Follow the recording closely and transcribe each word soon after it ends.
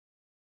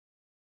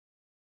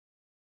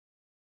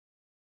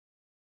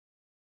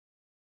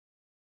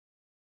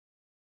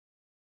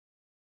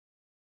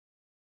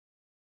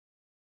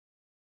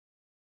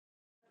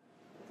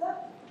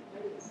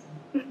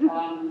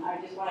I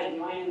just want to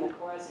join in the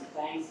chorus of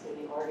thanks to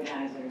the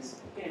organizers.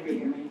 Can everybody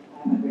hear me? I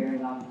have a very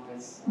loud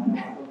voice, so I don't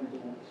want to overdo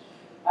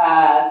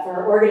it.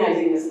 For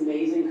organizing this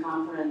amazing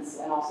conference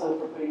and also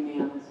for putting me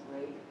on this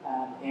great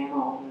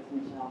panel with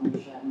Michelle,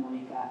 Misha, and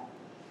Monica.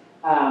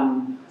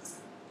 And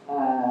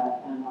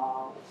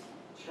I'll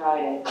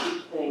try to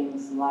keep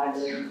things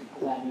lively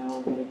because I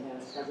know we're going to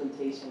have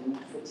presentation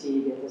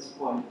fatigue at this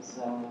point.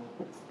 So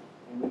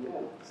here we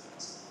go.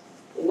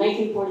 In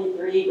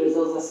 1943,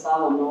 Brazil's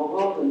Estado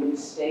Novo, the new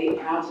state,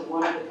 mounted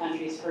one of the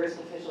country's first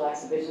official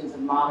exhibitions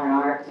of modern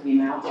art to be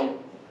mounted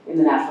in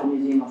the National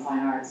Museum of Fine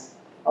Arts,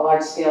 a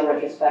large-scale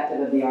retrospective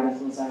of the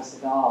artist Lasar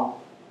Segall.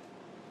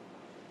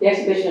 The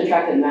exhibition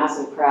attracted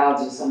massive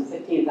crowds with some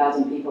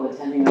 15,000 people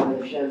attending over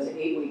the show's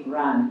 8-week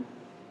run.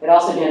 It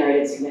also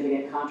generated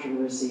significant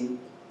controversy.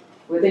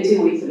 Within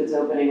 2 weeks of its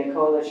opening, a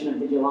coalition of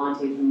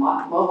vigilantes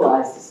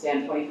mobilized to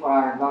stand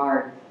 24-hour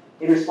guard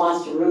in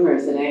response to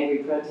rumors that angry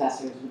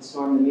protesters would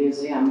storm the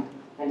museum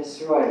and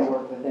destroy the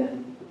work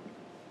within.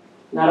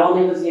 Not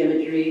only was the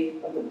imagery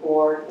of the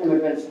poor,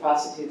 immigrants,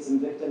 prostitutes,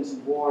 and victims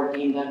of war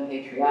deemed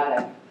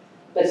unpatriotic,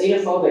 but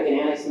xenophobic and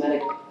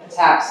anti-Semitic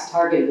attacks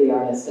targeted the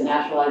artist, a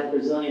naturalized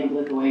Brazilian of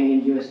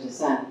Lithuanian Jewish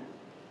descent,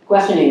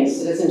 questioning his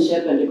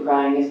citizenship and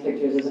decrying his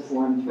pictures as a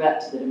foreign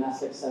threat to the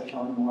domestic,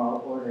 social, and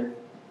moral order.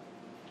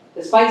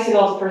 Despite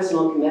Segall's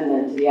personal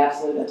commitment to the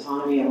absolute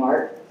autonomy of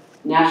art,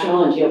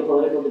 national and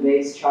geopolitical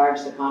debates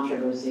charged the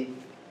controversy.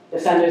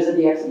 Defenders of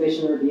the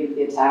exhibition rebuked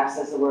the attacks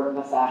as the work of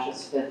a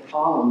fascist fifth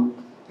column,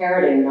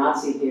 parroting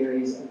Nazi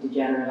theories of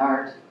degenerate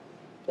art.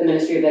 The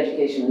Ministry of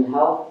Education and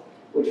Health,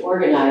 which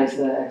organized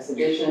the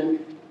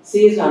exhibition,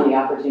 seized on the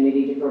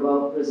opportunity to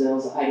promote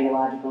Brazil's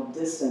ideological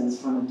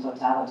distance from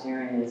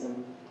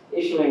totalitarianism,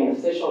 issuing an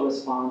official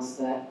response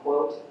that,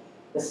 quote,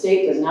 "The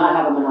state does not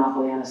have a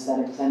monopoly on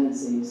aesthetic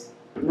tendencies,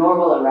 nor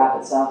will it wrap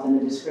itself in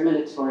the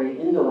discriminatory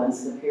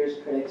indolence that peers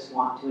critics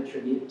want to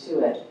attribute to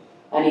it,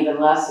 and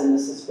even less in the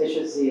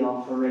suspicious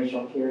zeal for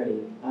racial purity,"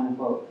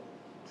 unquote.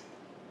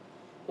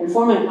 In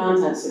form and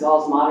content,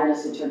 Segall's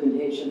modernist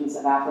interpretations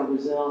of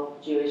Afro-Brazil,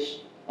 Jewish,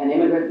 and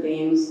immigrant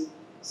themes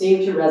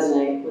seem to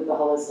resonate with the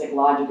holistic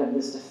logic of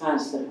this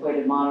defense that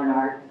equated modern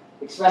art,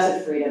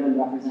 expressive freedom, and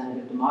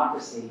representative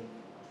democracy.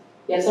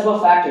 Yet several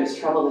factors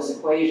trouble this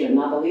equation,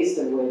 not the least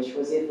of which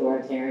was the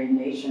authoritarian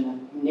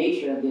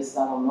nature of the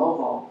Estado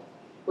Novo,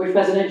 which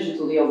President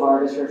Getulio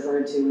Vargas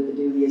referred to with the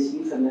dubious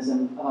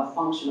euphemism of a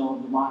functional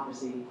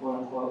democracy, quote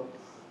unquote,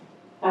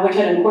 and which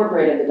had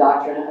incorporated the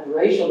doctrine of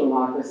racial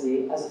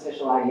democracy as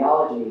official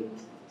ideology,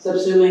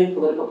 subsuming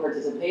political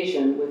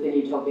participation within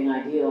utopian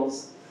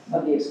ideals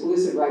of the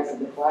exclusive rights of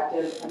the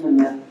collective and the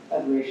myth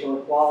of racial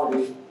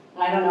equality.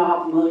 And I don't know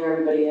how familiar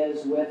everybody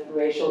is with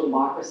racial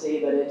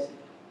democracy, but it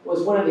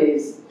was one of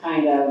these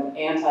kind of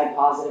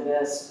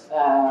anti-positivist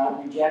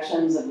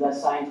rejections of the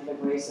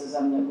scientific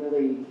racism that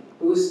really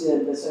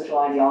boosted the social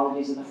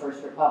ideologies of the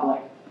First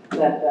Republic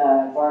that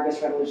the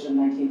Vargas Revolution of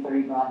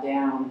 1930 brought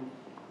down.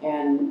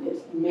 And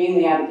it's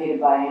mainly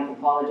advocated by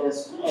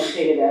anthropologists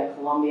educated at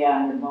Columbia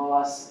under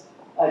Boas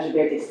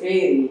Gilberto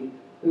Freire,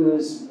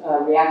 who's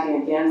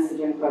reacting against the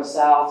Jim Crow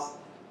South,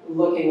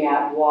 looking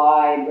at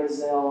why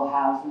Brazil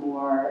has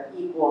more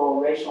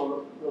equal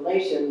racial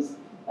relations,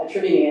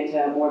 attributing it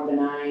to more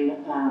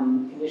benign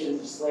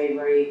conditions of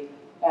slavery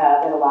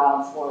that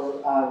allowed for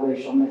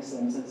racial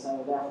mixings, and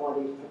so therefore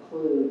they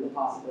preclude the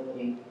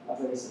possibility of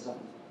racism.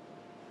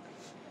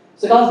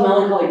 Segall's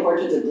melancholy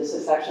portraits of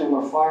disaffection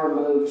were far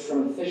removed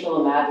from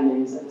official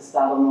imaginings of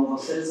Estado Novo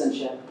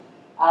citizenship,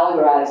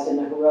 allegorized in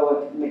the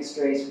heroic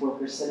mixed-race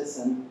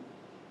worker-citizen.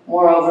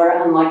 Moreover,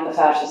 unlike the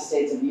fascist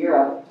states of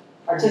Europe,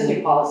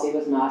 artistic policy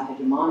was not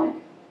hegemonic.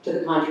 To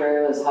the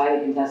contrary, it was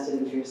highly contested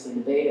and fiercely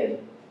debated.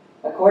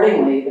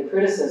 Accordingly, the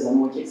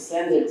criticism, which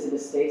extended to the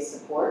state's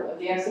support of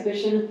the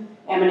exhibition,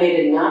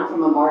 emanated not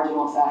from a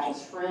marginal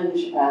fascist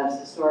fringe, as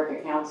historic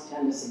accounts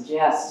tend to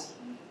suggest,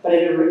 but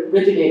it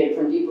originated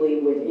from deeply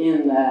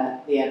within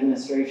the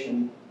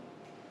administration.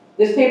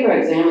 This paper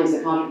examines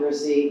the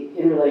controversy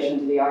in relation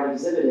to the art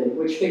exhibited,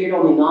 which figured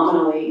only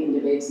nominally in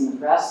debates in the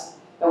press,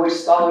 and which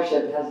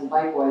scholarship has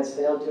likewise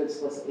failed to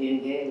explicitly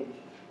engage.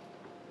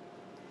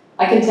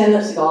 I contend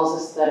that Segall's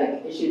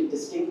aesthetic issued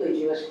distinctly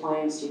Jewish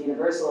claims to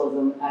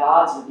universalism at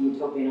odds with the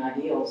utopian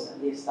ideals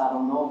of the Estado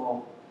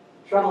Novo,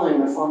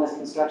 troubling reformist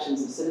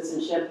constructions of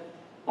citizenship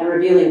and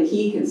revealing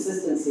key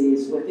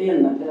consistencies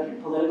within the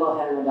political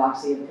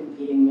heterodoxy of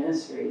competing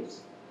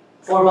ministries.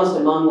 Foremost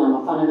among them,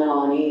 a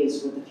fundamental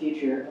unease with the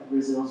future of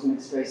Brazil's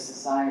mixed-race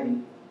society.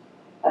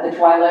 At the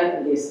twilight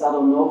of the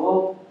Estado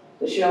Novo,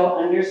 the show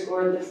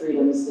underscored the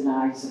freedoms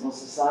denied civil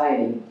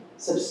society,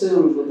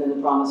 subsumed within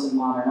the promise of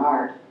modern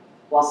art,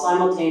 while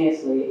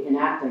simultaneously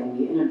enacting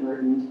the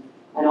inadvertent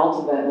and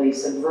ultimately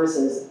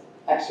subversive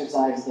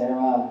exercise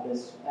thereof,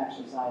 this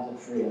exercise of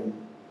freedom.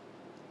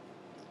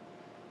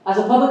 As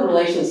a public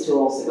relations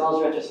tool,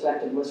 Segall's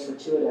retrospective was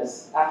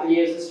fortuitous. After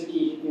years of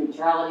strategic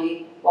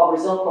neutrality, while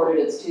Brazil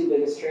courted its two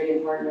biggest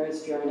trading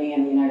partners, Germany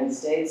and the United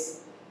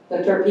States,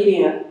 The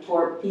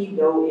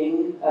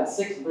torpedoing of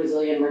 6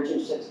 Brazilian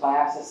merchant ships by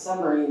Axis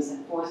submarines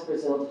had forced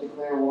Brazil to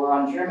declare war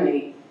on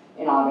Germany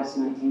in August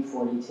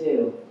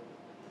 1942.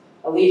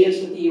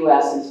 Allegiance with the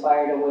U.S.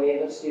 inspired a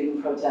wave of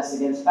student protests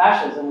against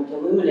fascism, which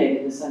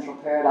illuminated the central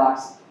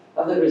paradox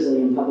of the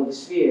Brazilian public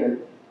sphere,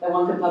 that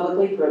one could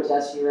publicly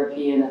protest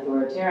European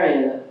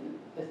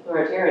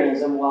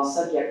authoritarianism while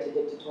subject to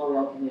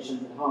dictatorial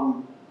conditions at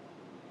home.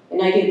 In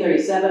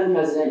 1937,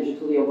 President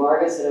Getúlio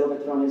Vargas had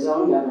overthrown his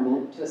own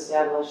government to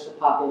establish the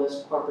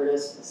populist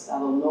corporatist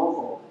Estado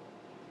Novo.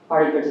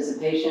 Party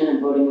participation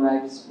and voting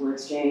rights were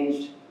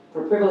exchanged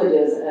for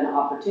privileges and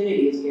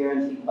opportunities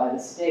guaranteed by the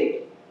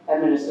state,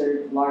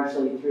 administered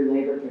largely through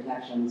labor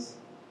protections.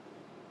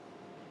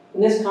 In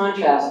this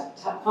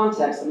context,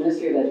 the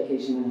Ministry of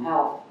Education and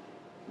Health,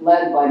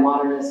 led by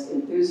modernist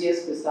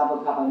enthusiast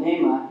Gustavo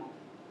Capanema,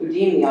 who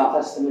deemed the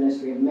office the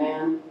Ministry of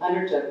Man,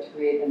 undertook to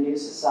create a new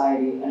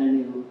society and a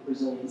new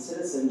Brazilian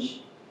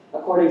citizenship,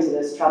 according to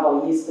this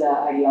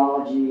Trabalhista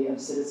ideology of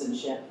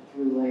citizenship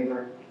through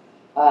labor,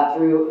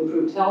 through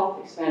improved health,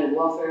 expanded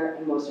welfare,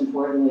 and most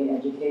importantly,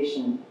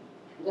 education.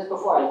 And just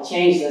before I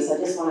change this, I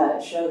just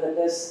want to show that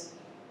this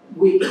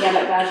week,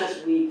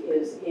 Anti-Fascist Week,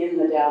 is in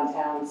the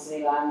downtown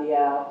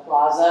Ceilândia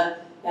Plaza,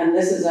 and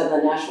this is at the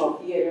National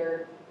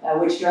Theater,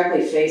 which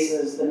directly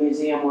faces the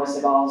museum where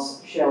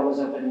Segall's show was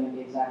opening at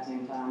the exact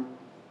same time.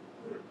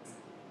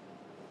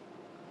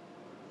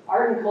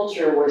 Art and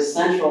culture were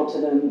central to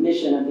the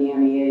mission of the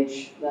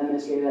MEH, the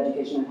Ministry of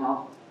Education and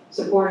Health,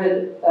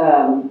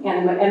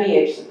 and the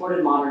MEH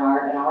supported modern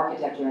art and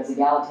architecture as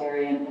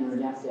egalitarian and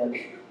redemptive.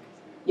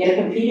 Yet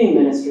a competing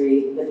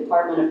ministry, the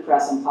Department of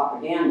Press and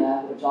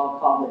Propaganda, which I'll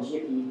call the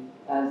JIPI,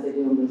 as they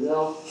do in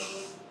Brazil,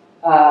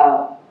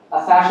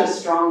 a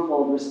fascist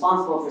stronghold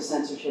responsible for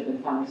censorship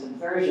and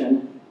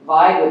counter-subversion,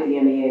 vied with the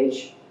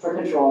MEH for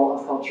control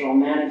of cultural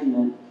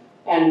management.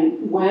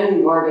 And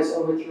when Vargas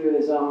overthrew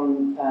his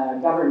own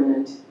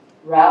government,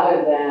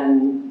 rather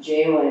than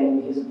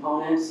jailing his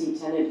opponents, he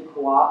tended to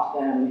co-opt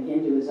them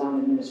into his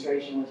own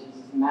administration, which is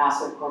this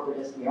massive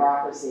corporatist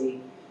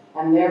bureaucracy.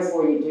 And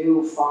therefore, you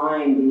do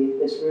find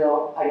this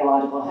real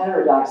ideological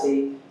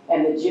heterodoxy,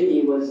 and the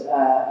JIPI was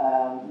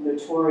a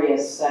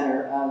notorious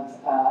center of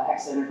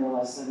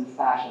ex-integralists and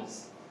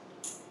fascists.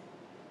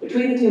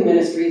 Between the two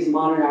ministries,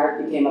 modern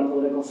art became a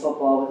political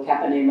football, with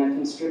Capanema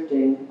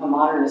conscripting a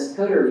modernist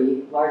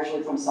coterie,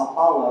 largely from Sao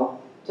Paulo,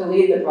 to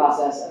lead the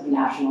process of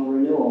national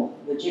renewal.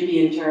 The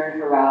JIPI in turn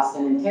harassed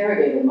and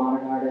interrogated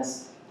modern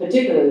artists,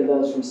 particularly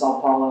those from Sao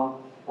Paulo,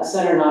 a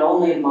center not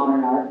only of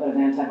modern art, but of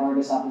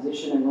anti-Vargas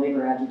opposition and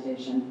labor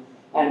agitation.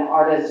 And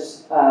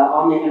artists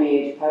on the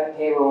MEH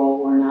payroll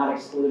were not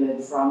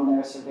excluded from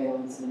their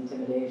surveillance and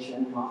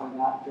intimidation, and often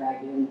got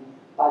dragged in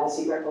by the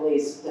secret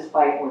police,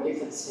 despite working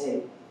for the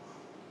state.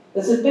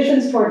 The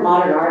suspicions toward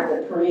modern art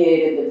that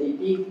permeated the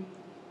JIPI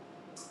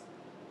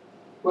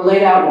were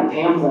laid out in a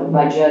pamphlet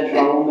by Judge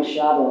Raul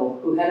Machado,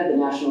 who headed the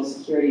National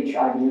Security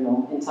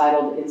Tribunal,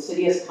 entitled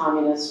Insidious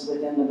Communists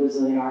Within the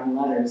Brazilian Art and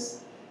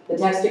Letters. The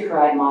text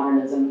decried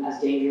modernism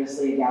as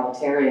dangerously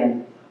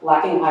egalitarian,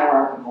 lacking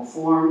hierarchical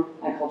form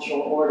and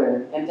cultural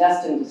order, and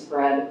destined to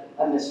spread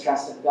a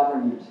mistrust of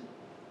government.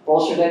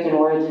 Bolshevik in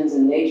origins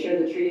and nature,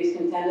 the treatise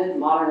contended,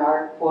 modern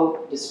art,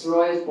 quote,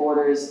 destroys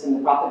borders in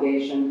the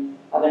propagation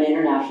of an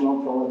international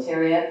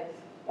proletariat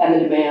and the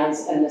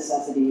demands and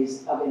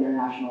necessities of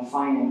international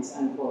finance,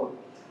 unquote.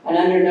 And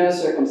under no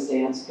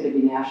circumstance could it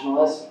be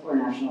nationalist or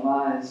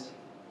nationalized.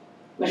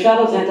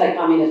 Machado's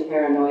anti-communist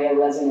paranoia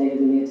resonated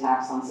in the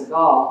attacks on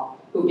Segall,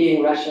 who,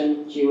 being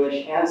Russian,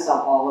 Jewish, and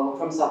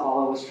from Sao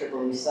Paulo, was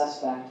triply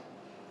suspect.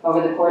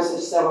 Over the course of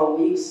several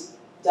weeks,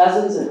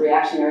 dozens of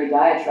reactionary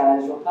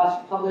diatribes were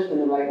published in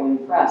the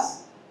right-wing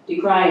press,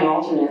 decrying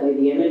alternately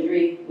the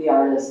imagery, the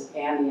artist,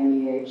 and the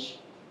MEH.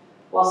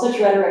 While such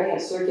rhetoric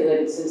had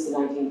circulated since the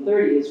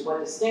 1930s,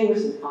 what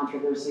distinguished this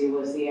controversy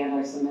was the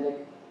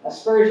anti-Semitic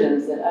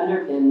aspersions that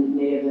underpinned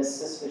nativist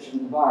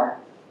suspicions of art,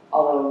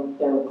 although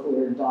there were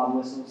clear dog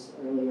whistles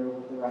earlier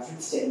with the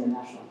reference to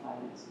international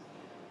finance.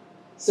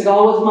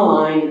 Segall was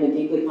maligned in the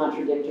deeply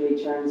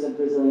contradictory terms of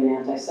Brazilian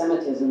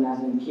anti-Semitism as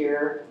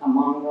impure, a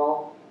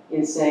mongrel,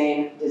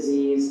 insane,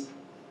 diseased,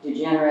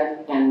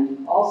 degenerate,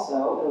 and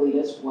also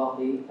elitist,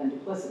 wealthy, and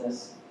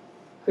duplicitous.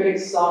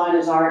 Critics saw in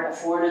his art a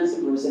foreign and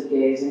subversive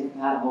gaze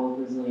incompatible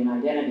with Brazilian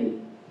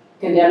identity,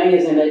 condemning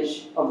his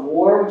image of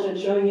war, which I'm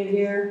showing you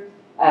here,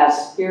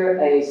 as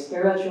a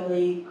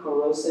spiritually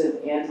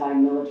corrosive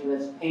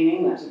anti-militarist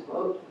painting, that's a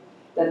quote,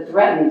 that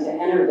threatened to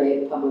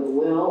enervate public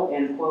will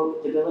and,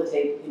 quote,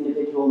 debilitate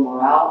individual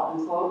morale,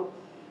 unquote.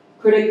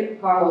 Critic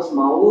Carlos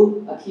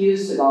Mau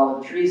accused Segall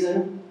of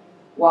treason,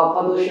 while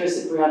publisher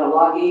Cipriano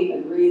Laghi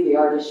agreed the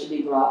artist should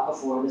be brought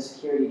before the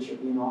security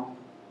tribunal.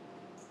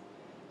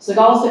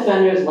 Segall's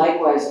defenders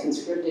likewise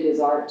conscripted his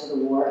art to the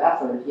war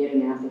effort, yet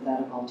in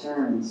antithetical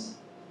terms.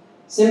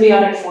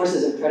 Symbiotic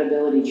forces of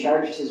credibility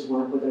charged his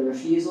work with a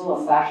refusal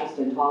of fascist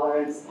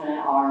intolerance and an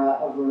aura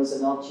of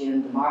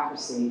Rooseveltian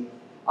democracy,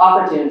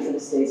 opportune for the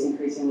state's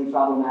increasingly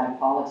problematic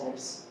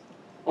politics.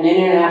 An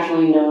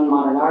internationally known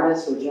modern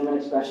artist with German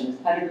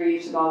expressionist pedigree,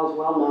 Segall is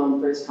well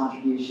known for his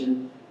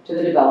contribution to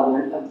the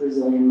development of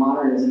Brazilian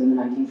modernism in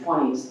the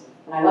 1920s.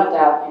 And I left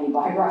out any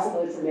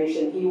biographical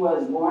information. He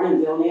was born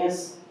in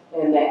Vilnius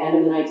in the end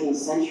of the 19th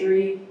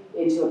century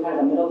into a kind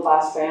of a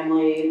middle-class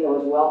family that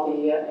was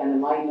wealthy and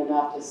enlightened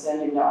enough to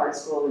send him to art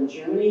school in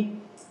Germany.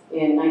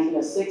 In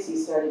 1906, he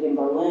started in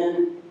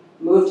Berlin,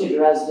 moved to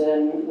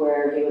Dresden,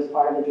 where he was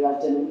part of the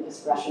Dresden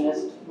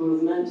Expressionist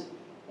movement,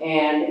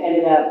 and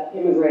ended up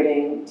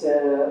immigrating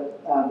to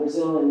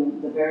Brazil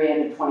in the very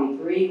end of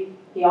 23.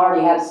 He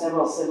already had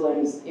several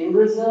siblings in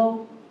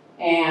Brazil,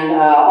 and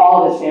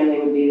all of his family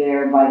would be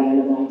there by the end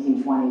of the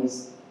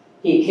 1920s.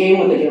 He came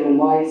with a German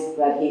wife,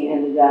 but he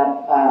ended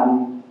up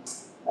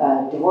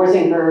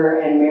divorcing her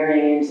and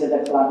marrying into the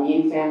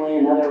Klabin family,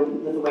 another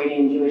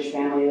Lithuanian Jewish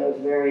family that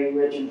was very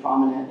rich and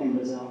prominent in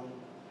Brazil.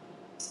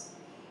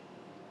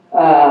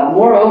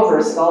 Moreover,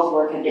 Segall's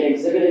work had been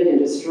exhibited and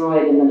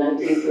destroyed in the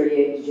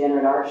 1938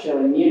 Degenerate Art Show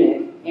in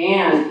Munich,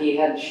 and he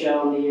had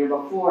shown the year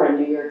before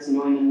in New York's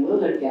Neumann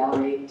Wilder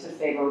Gallery to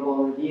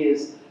favorable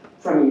reviews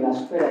from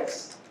US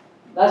critics.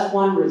 Thus,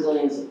 one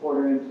Brazilian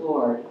supporter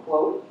implored,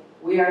 quote,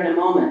 "We are in a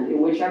moment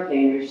in which our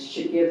painters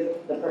should give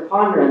the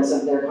preponderance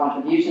of their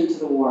contribution to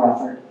the war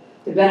effort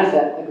to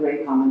benefit a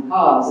great common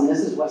cause." And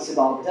this is what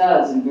Segall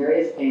does in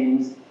various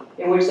paintings,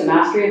 in which the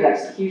mastery of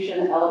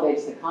execution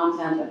elevates the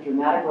content of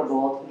dramatic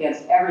revolt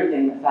against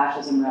everything that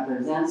fascism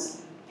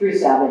represents through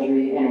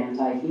savagery and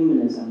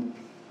anti-humanism.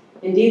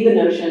 Indeed, the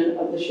notion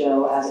of the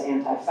show as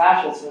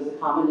anti-fascist was a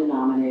common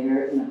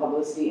denominator in the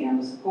publicity and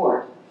the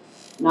support.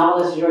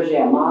 Novelist Jorge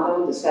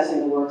Amado discussing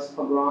the works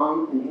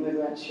Pogrom and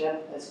Immigrant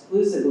Ship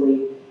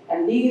exclusively,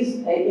 and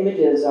these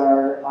images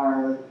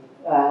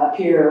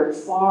appear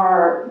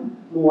far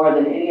more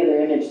than any other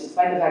image,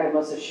 despite the fact that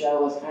most of the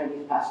show was kind of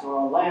these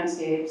pastoral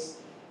landscapes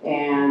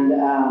and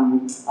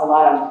a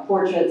lot of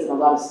portraits and a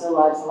lot of still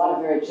lifes, a lot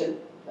of very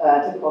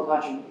typical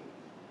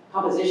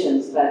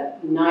compositions,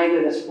 but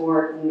neither the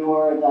sport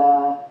nor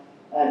the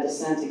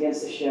dissent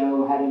against the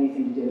show had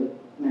anything to do with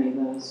many of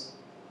those.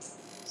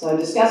 So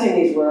discussing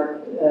these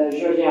work,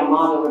 Jorge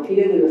Amado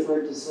repeatedly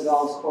referred to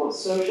Segall's, quote,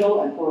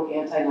 social and, quote,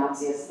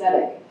 anti-Nazi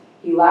aesthetic.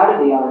 He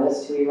lauded the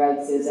artist, who he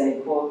writes is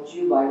a, quote,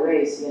 Jew by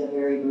race, yet a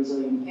very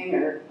Brazilian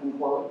painter,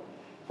 unquote,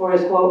 for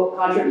his, quote,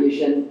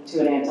 contribution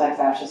to an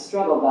anti-fascist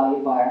struggle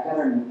valued by our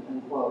government,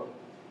 unquote.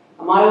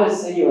 Amado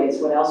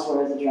insinuates what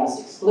elsewhere is addressed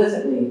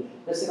explicitly,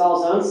 that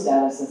Segall's own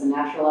status as a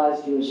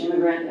naturalized Jewish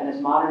immigrant and his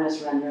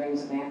modernist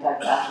renderings of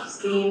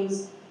anti-fascist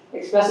themes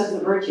expresses the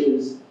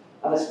virtues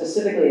of a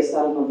specifically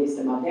Estado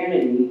Novista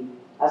modernity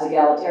as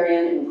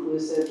egalitarian,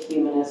 inclusive,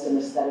 humanist, and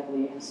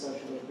aesthetically and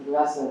socially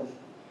progressive.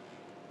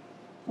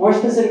 More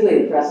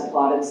specifically, the press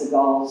applauded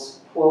Segall's,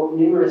 quote,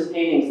 numerous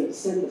paintings that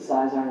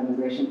synthesize our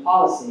immigration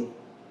policy.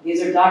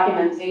 These are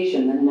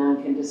documentation that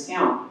none can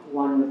discount,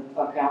 one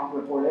account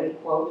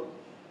reported, quote,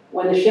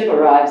 when the ship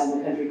arrives in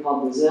the country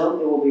called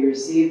Brazil, it will be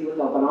received with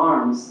open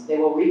arms. They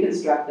will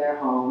reconstruct their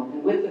home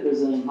and with the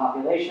Brazilian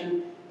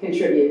population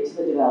contribute to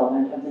the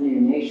development of the new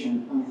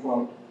nation,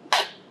 unquote.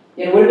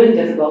 It would have been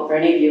difficult for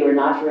any viewer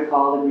not to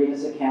recall the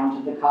grievous account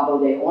of the Cabo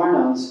de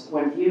Hornos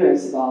when viewing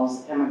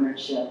Segall's emigrant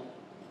ship.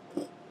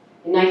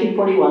 In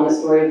 1941, the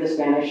story of the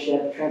Spanish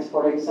ship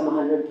transporting some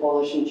 100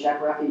 Polish and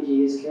Czech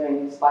refugees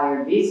carrying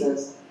expired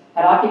visas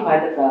had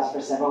occupied the press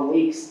for several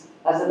weeks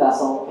as the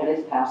vessel and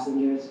its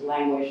passengers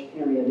languished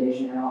in Rio de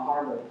Janeiro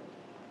harbor.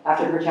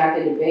 After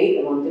protracted debate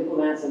among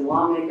diplomats and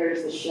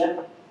lawmakers, the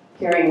ship,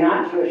 carrying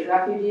not Jewish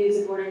refugees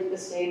according to the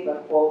state,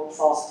 but, quote,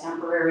 false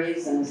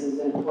temporaries, and this is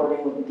in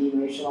according with the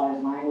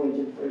deracialized language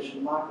of British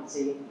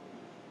democracy,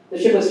 the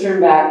ship was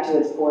turned back to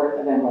its port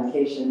of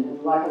embarkation,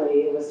 and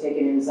luckily it was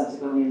taken in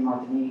subsequently in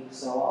Martinique,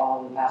 so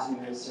all the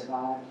passengers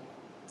survived.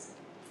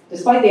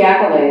 Despite the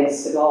accolades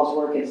Segall's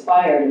work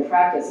inspired, in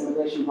practice,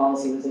 immigration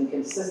policy was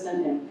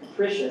inconsistent and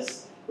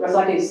capricious,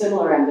 reflecting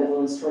similar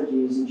ambivalence toward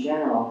Jews in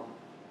general.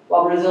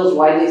 While Brazil's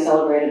widely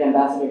celebrated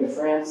ambassador to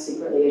France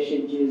secretly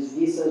issued Jews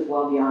visas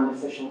well beyond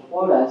official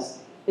quotas,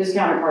 his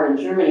counterpart in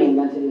Germany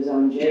invented his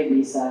own J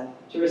visa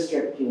to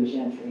restrict Jewish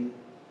entry.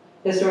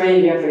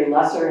 Historian Jeffrey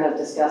Lasar has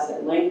discussed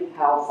at length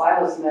how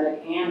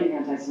philo-Semitic and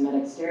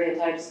anti-Semitic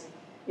stereotypes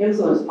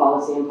influence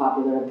policy and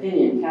popular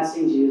opinion,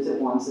 casting Jews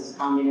at once as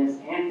communist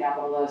and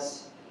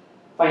capitalist,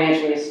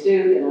 financially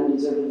astute and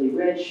undeservedly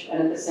rich,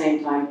 and at the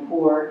same time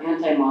poor,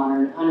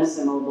 anti-modern,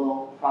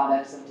 unassimilable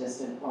products of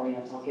distant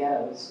Oriental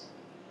ghettos.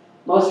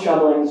 Most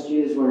troubling,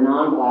 Jews were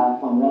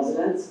non-black when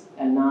residents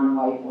and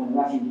non-white when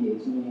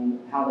refugees, meaning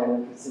how they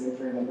were considered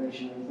for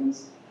immigration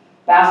reasons.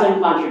 Baffling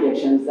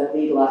contradictions that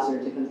lead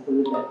Lasar to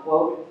conclude that,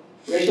 quote,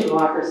 racial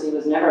democracy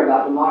was never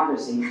about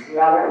democracy,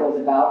 rather it was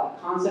about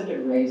a concept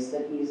of race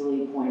that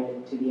easily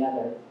pointed to the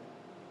other.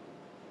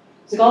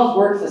 Segall's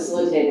work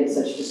facilitated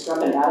such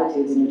discrepant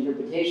attitudes and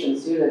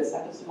interpretations due to its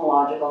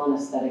epistemological and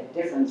aesthetic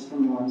difference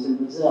from norms in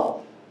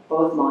Brazil,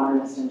 both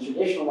modernist and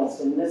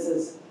traditionalist, and this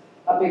is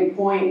a big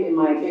point in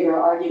my bigger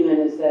argument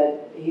is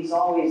that he's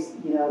always,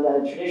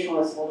 the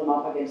traditionalists hold him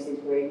up against these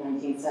great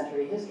 19th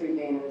century history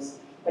painters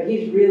but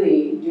he's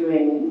really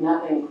doing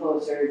nothing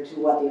closer to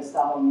what the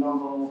Estado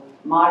Novo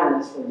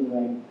modernists were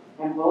doing,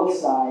 and both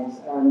sides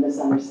are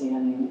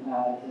misunderstanding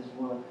his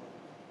work.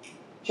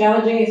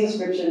 Challenging his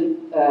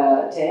ascription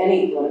to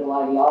any political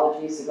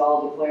ideology,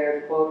 Segall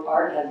declared, quote,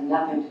 "Art has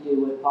nothing to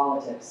do with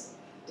politics."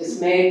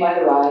 Dismayed by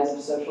the rise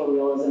of social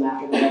realism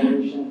after the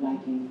Revolution of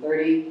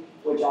 1930,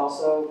 which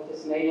also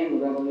dismayed him,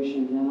 the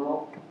Revolution in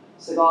general,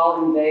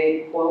 Segall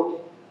inveighed,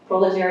 quote,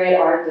 "Proletariat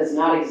art does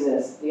not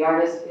exist. The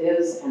artist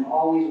is and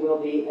always will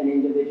be an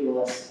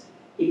individualist.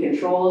 He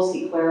controls,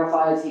 he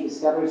clarifies, he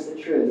discovers the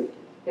truth.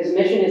 His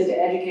mission is to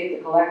educate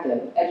the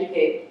collective,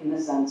 educate in the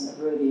sense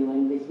of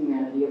revealing the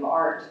humanity of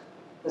art.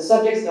 The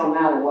subjects don't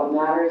matter. What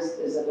matters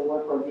is that the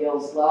work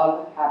reveals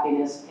love,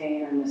 happiness,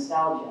 pain, or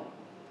nostalgia.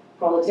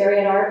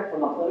 Proletariat art,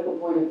 from a political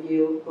point of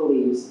view,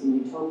 believes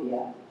in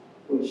utopia,"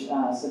 which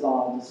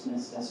Segall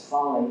dismissed as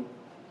folly.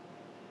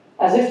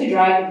 As if to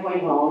drive the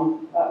point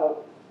home,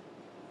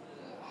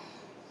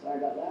 sorry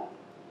about that.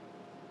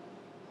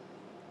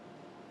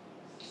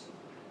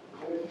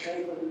 There's a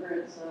trade from the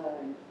current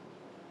side.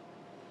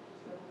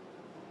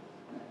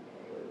 Okay,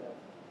 here we go.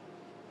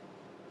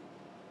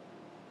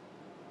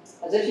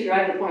 As if to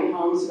drive the point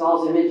home,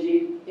 Segall's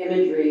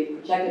imagery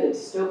projected a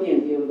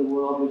dystopian view of the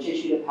world, which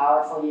issued a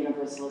powerful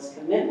universalist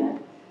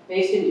commitment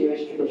based in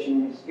Jewish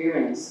tradition and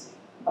experience.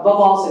 Above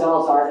all,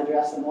 Segall's art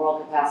addressed the moral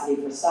capacity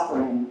for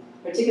suffering,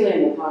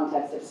 particularly in the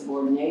context of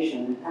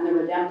subordination, and the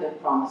redemptive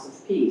promise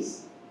of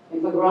peace.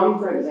 In Pogrom,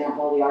 for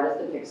example, the artist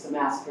depicts the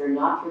massacre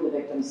not through the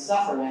victim's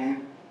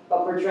suffering,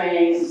 but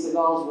portraying, in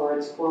Segall's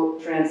words, quote,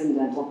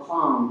 "transcendental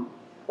calm."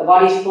 The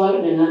bodies float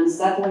in an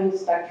unsettling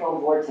spectral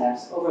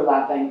vortex,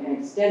 overlapping and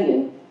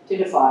extending to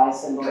defy a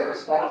single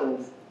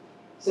perspective.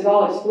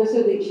 Segall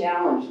explicitly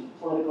challenged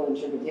political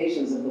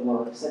interpretations of the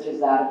work, such as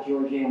that of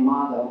Jorge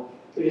Amado,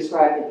 who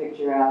described the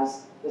picture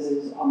as, this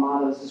is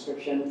Amado's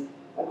description,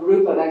 a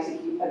group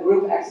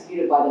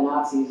executed by the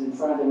Nazis in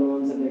front of the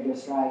ruins of their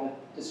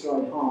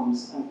destroyed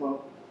homes,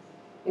 unquote.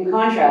 In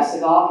contrast,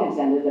 Segall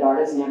contended that art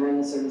is never in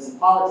the service of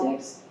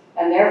politics,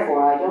 and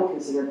therefore I don't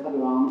consider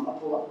Pogrom a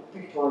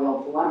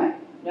pictorial polemic.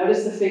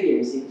 Notice the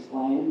figures, he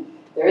explained.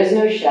 There is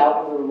no shout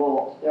of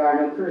revolt. There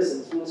are no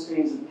curses, no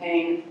screams of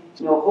pain,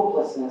 no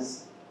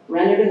hopelessness.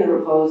 Rendered in the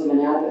repose of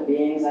inanimate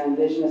beings, I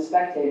envision a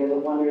spectator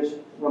that wonders,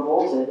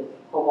 revolted,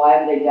 but why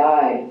have they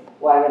died?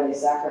 Why were they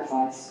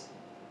sacrificed?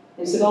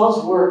 In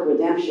Segall's work,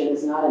 redemption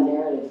is not a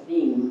narrative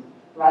theme.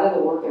 Rather,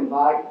 the work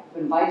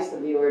invites the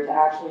viewer to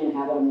actually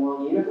inhabit a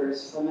moral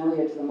universe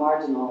familiar to the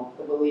marginal,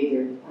 the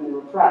beleaguered, and the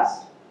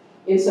repressed.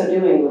 In so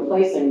doing,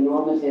 replacing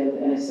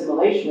normative and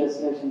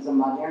assimilationist notions of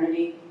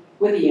modernity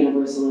with the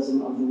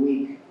universalism of the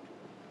weak.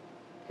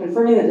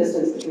 Confirming the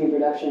distance between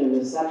production and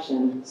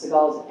reception,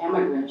 Segall's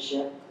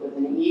emigrantship, with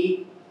an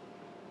E,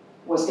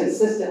 was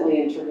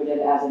consistently interpreted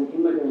as an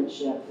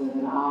immigrantship with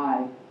an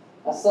I,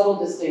 a subtle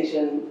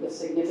distinction with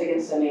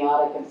significant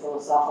semiotic and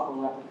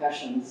philosophical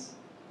repercussions.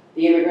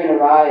 The immigrant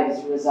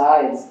arrives,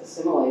 resides,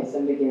 assimilates,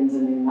 and begins a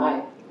new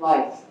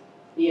life.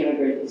 The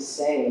immigrant is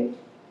saved.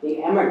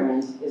 The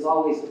emigrant is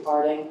always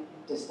departing,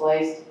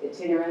 displaced,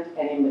 itinerant,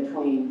 and in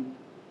between.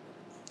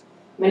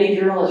 Many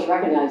journalists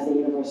recognized the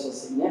universal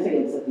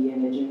significance of the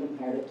image and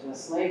compared it to a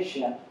slave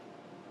ship.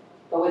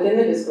 But within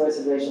the discourse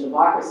of racial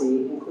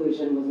democracy,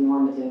 inclusion was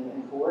normative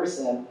and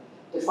coercive,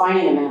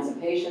 defining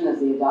emancipation as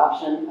the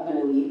adoption of an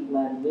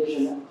elite-led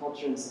vision of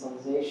culture and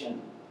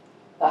civilization.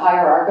 The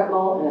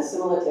hierarchical and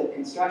assimilative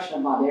construction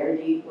of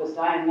modernity was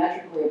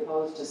diametrically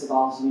opposed to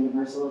Segall's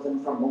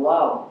universalism from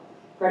below,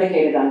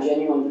 predicated on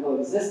genuine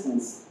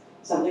coexistence,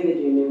 something that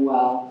you knew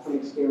well from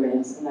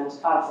experience and that was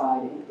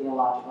codified in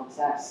theological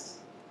texts.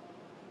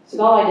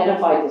 Segall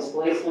identified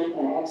displacement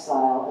and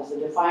exile as the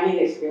defining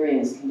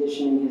experience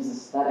conditioning his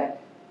aesthetic.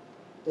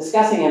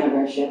 Discussing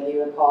emigrantship, he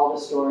recalled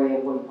a story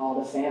of what he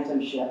called a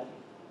phantom ship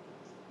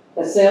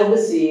that sailed the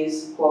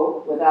seas,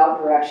 quote,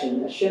 without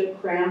direction, a ship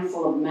crammed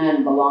full of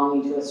men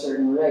belonging to a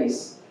certain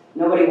race.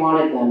 Nobody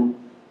wanted them.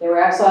 They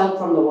were exiled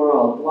from the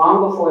world.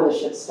 Long before the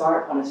ship's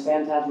start on its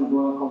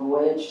phantasmagorical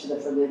voyage to the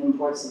forbidden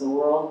ports of the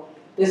world,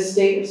 this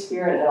state of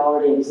spirit had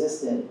already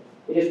existed.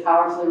 It is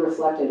powerfully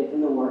reflected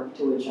in the work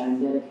to which I am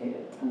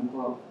dedicated,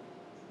 unquote.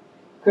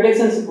 Critics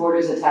and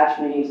supporters attach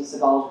meaning to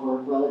Segall's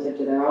work relative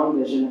to their own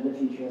vision of the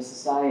future of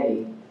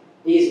society.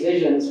 These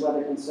visions,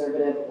 whether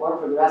conservative or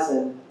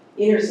progressive,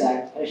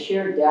 intersect at a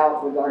shared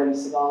doubt regarding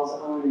Segall's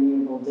own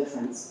immutable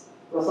difference,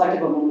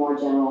 reflective of a more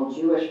general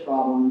Jewish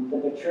problem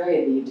that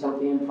betrayed the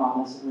utopian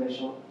promise of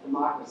racial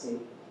democracy.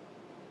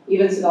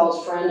 Even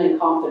Segall's friend and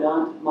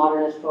confidant,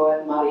 modernist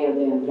poet Mario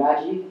de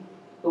Andrade,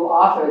 who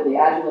authored the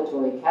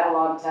adulatory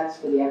catalog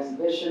text for the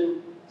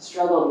exhibition,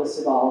 struggled with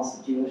Segall's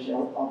Jewish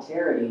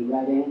alterity,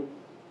 writing,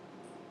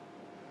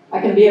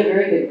 "I can be a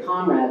very good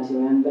comrade to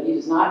him, but he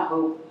does not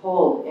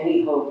hold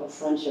any hope of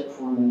friendship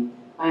for me.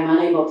 I am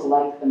unable to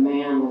like the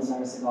man,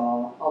 Lasar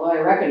Segall, although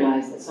I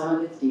recognize that some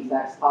of his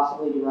defects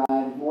possibly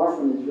derive more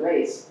from his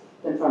race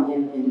than from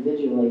him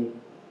individually.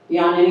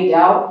 Beyond any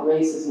doubt,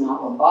 race is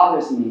not what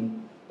bothers me,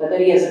 but that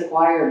he has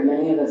acquired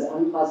many of his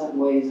unpleasant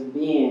ways of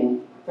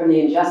being, from the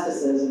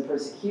injustices and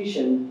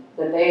persecution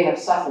that they have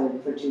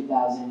suffered for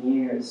 2,000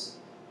 years.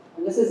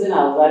 And this is in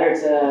a letter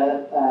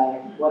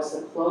to what's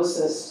the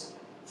closest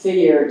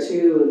figure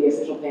to the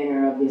official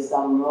painter of the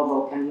Estado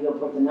Novo, Candido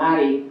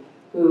Portinari,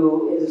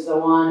 who is the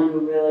one who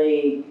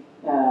really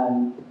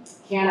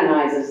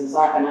canonizes this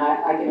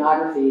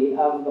iconography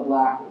of the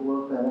black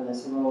worker,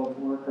 this heroic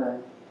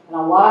worker. And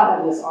a lot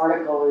of this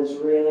article is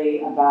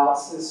really about,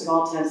 so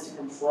Segall tends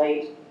to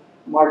conflate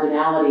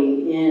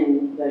marginality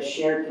in the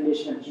shared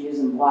condition of Jews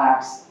and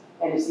blacks,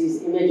 and it's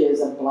these images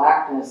of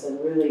blackness that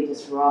really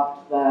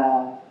disrupt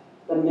the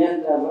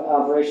myth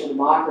of racial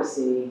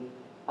democracy,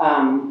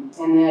 and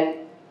that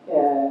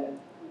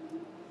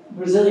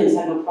Brazilians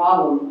had no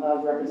problem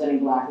of representing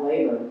black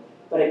labor,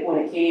 but when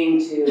it came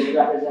to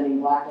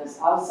representing blackness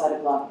outside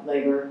of black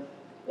labor,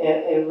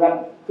 it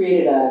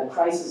created a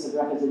crisis of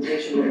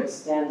representation that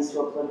extends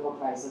to a political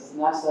crisis,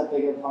 and that's a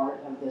bigger part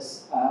of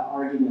this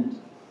argument.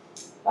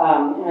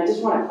 And I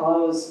just want to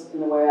close in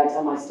the way I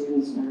tell my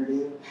students never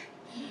do,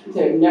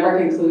 to never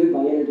conclude by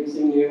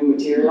introducing new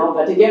material,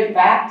 but to get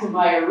back to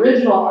my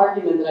original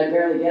argument that I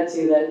barely get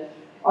to, that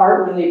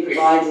art really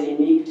provides a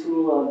unique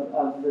tool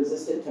of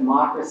resistant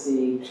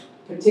democracy,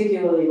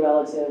 particularly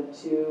relative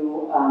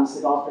to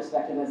Segall's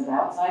perspective as an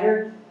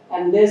outsider.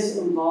 And this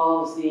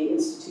involves the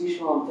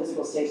institutional and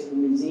physical states of the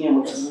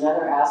museum, which is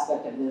another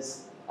aspect of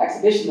this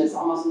exhibition that's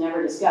almost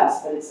never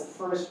discussed, but it's the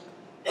first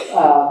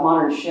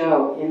modern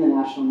show in the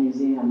National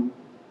Museum.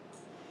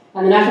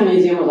 And the National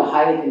Museum was a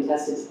highly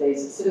contested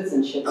space of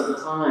citizenship at the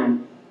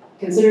time.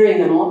 Considering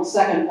them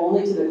second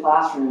only to the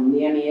classroom, the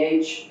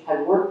MEH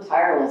had worked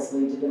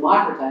tirelessly to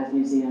democratize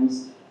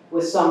museums,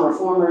 with some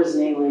reformers,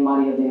 namely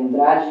Maria de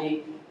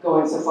Andrade,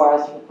 going so far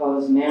as to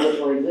propose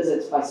mandatory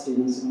visits by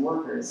students and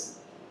workers.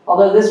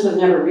 Although this was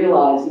never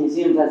realized,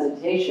 museum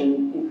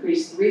visitation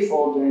increased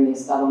threefold during the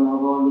Estado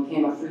Novo and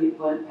became a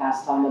frequent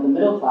pastime of the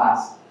middle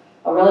class,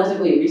 a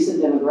relatively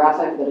recent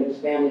demographic that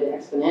expanded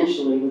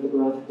exponentially with the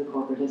growth of the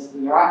corporatist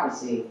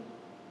bureaucracy.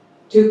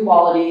 Two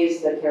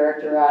qualities that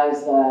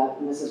characterize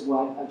and this is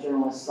what a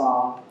journalist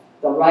saw,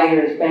 the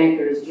writers,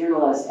 bankers,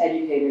 journalists,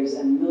 educators,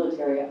 and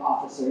military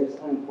officers,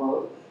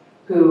 unquote,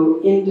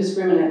 who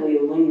indiscriminately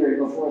lingered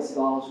before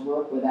Segall's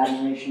work with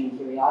admiration and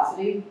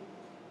curiosity.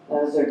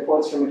 Those are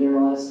quotes from a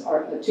journalist.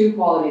 The two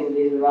qualities of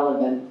these are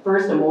relevant.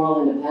 First, a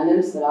moral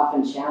independence that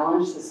often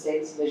challenged the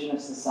state's vision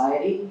of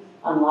society,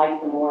 unlike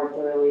the more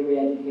thoroughly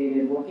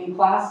re-educated working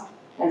class.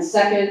 And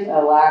second,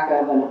 a lack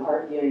of an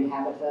art-viewing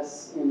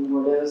habitus, in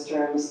Bordeaux's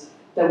terms,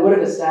 that would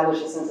have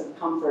established a sense of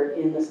comfort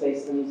in the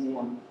space of the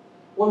museum.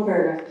 One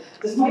paragraph.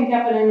 Despite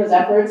Capanema's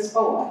efforts,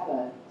 I have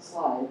a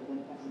slide for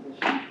the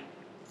exhibition.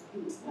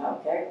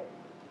 Okay.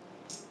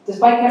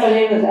 Despite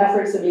Capanema's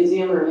efforts, the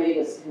museum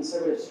remained a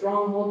conservative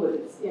stronghold with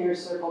its inner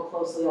circle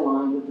closely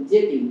aligned with the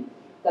DIPI,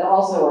 that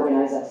also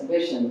organized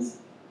exhibitions.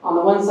 On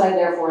the one side,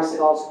 therefore,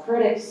 Segall's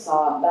critics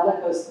saw a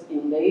bellicose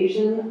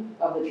invasion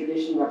of the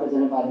tradition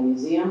represented by the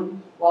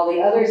museum, while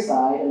the other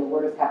side, in the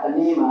word of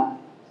Capanema,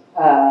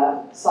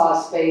 saw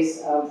a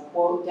space of,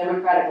 quote,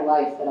 democratic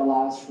life that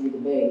allows free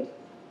debate.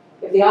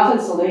 If the often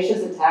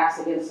salacious attacks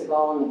against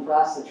Segall in the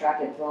press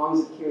attracted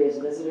throngs of curious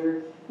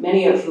visitors,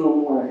 many of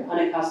whom were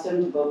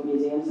unaccustomed to both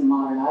museums and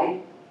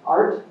modern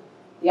art,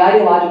 the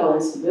ideological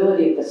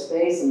instability of the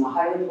space and the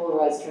highly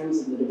polarized terms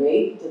of the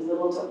debate did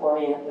little to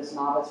orient this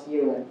novice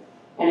viewer,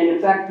 and in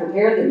effect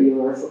prepared the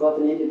viewer for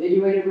both an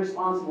individuated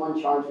response and one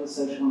charged with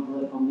social and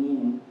political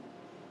meaning.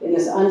 In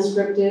this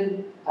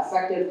unscripted,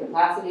 effective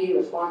capacity,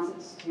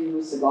 responses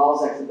to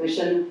Segall's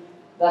exhibition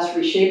thus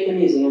reshaped the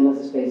museum as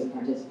a space of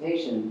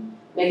participation,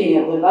 making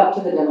it live up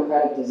to the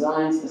democratic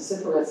designs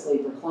vociferously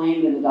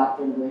proclaimed in the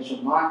doctrine of racial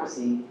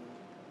democracy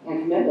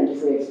and commitment to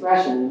free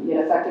expression,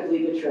 yet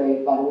effectively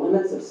betrayed by the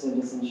limits of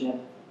citizenship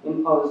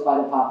imposed by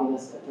the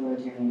populist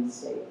authoritarian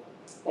state.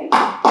 Thank you.